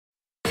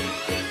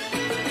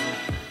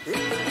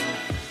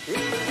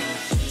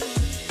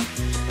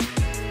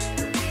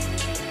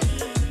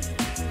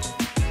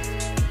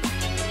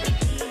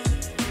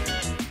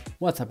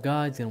What's up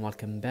guys, and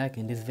welcome back.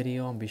 In this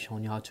video I'll be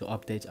showing you how to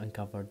update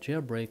Uncover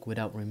Jailbreak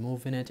without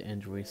removing it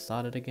and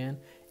restart it again,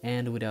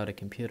 and without a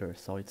computer.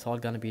 So it's all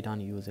gonna be done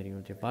using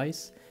your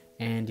device,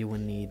 and you will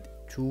need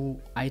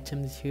two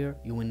items here.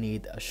 You will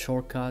need a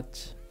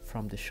shortcut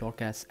from the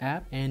Shortcuts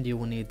app, and you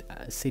will need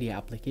a city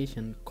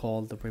application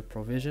called the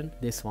Reprovision.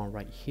 This one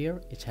right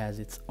here, it has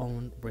its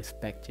own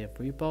respective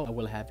repo. I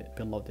will have it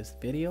below this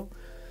video.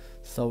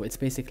 So it's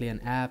basically an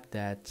app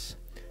that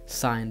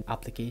signs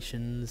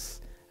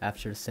applications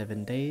after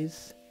 7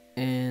 days,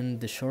 and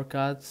the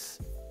shortcuts,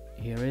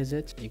 here is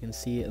it. You can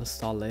see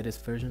install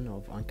latest version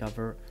of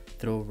Uncover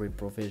through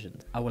Reprovision.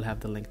 I will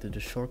have the link to the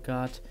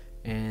shortcut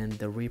and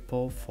the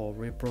repo for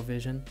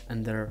Reprovision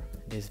under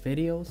this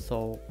video.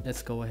 So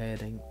let's go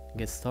ahead and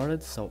get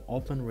started. So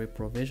open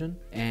Reprovision,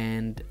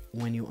 and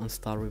when you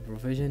install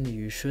Reprovision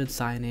you should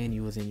sign in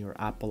using your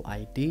Apple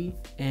ID,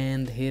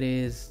 and here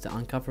is the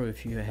Uncover.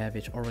 If you have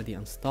it already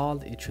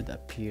installed, it should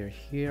appear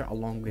here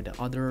along with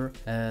the other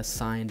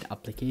signed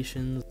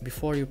applications.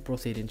 Before you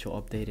proceed into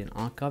updating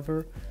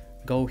Uncover,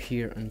 go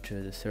here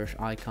into the search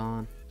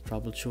icon,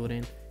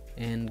 troubleshooting,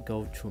 and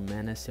go to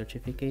manage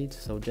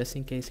certificates. So just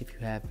in case if you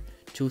have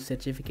two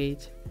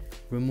certificates,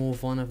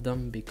 remove one of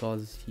them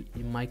because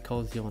it might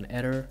cause you an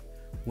error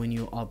when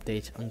you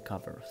update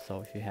Uncover.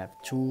 So if you have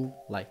two,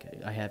 like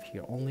I have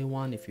here only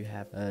one, if you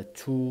have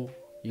two,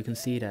 you can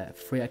see that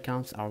free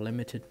accounts are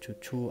limited to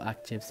 2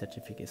 active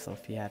certificates. So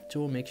if you have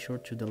 2, make sure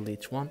to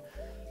delete one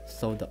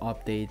so the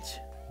update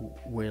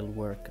will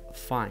work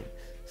fine.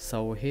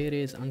 So here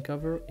is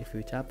Uncover. If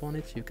you tap on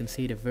it, you can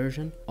see the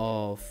version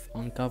of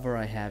Uncover.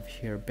 I have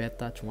here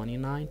beta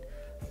 29,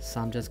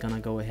 so I'm just gonna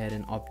go ahead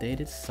and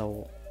update it.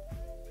 So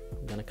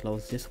I'm gonna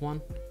close this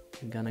one.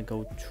 I'm gonna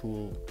go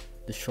to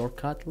the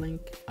shortcut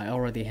link. I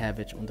already have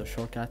it on the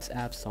Shortcuts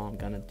app, so I'm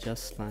gonna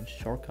just run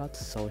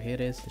shortcuts. So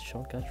here is the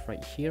shortcut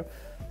right here.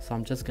 So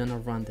I'm just gonna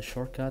run the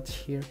shortcuts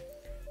here,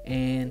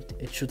 and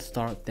it should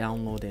start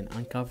downloading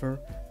Uncover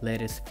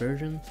latest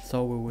version.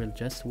 So we will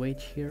just wait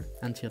here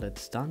until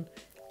it's done,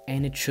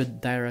 and it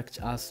should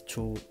direct us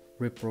to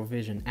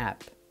Reprovision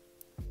app.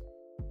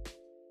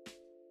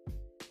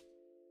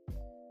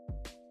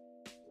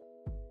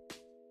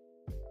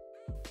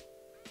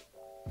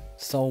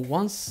 So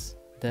once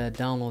the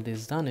download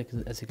is done,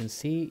 as you can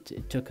see,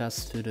 it took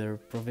us to the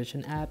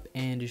Reprovision app,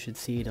 and you should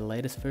see the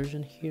latest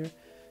version here,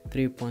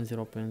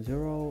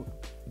 3.0.0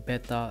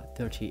 beta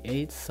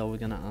 38. So we're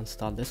gonna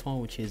install this one,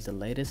 which is the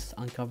latest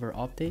Uncover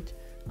update.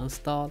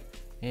 Install,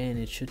 and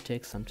it should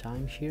take some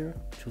time here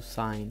to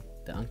sign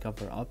the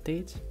Uncover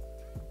update.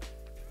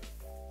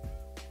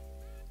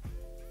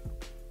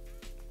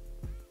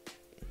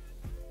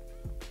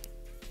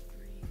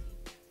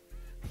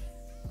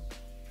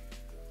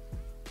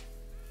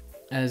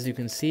 As you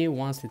can see,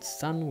 once it's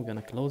done, we're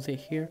gonna close it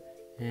here,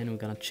 and we're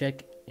gonna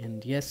check,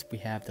 and yes, we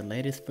have the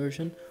latest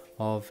version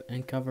of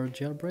Uncover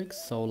Jailbreak.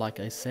 So like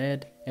I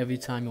said, every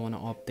time you want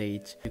to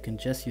update, you can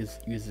just use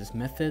this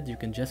method. You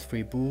can just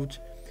reboot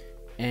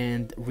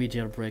and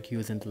re-jailbreak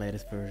using the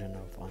latest version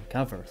of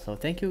Uncover. So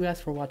thank you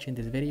guys for watching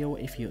this video.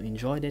 If you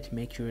enjoyed it,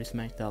 make sure you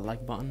smash that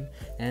like button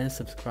and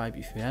subscribe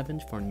if you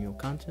haven't for new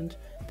content.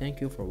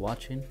 Thank you for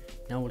watching,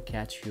 and I will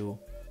catch you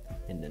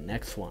in the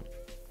next one.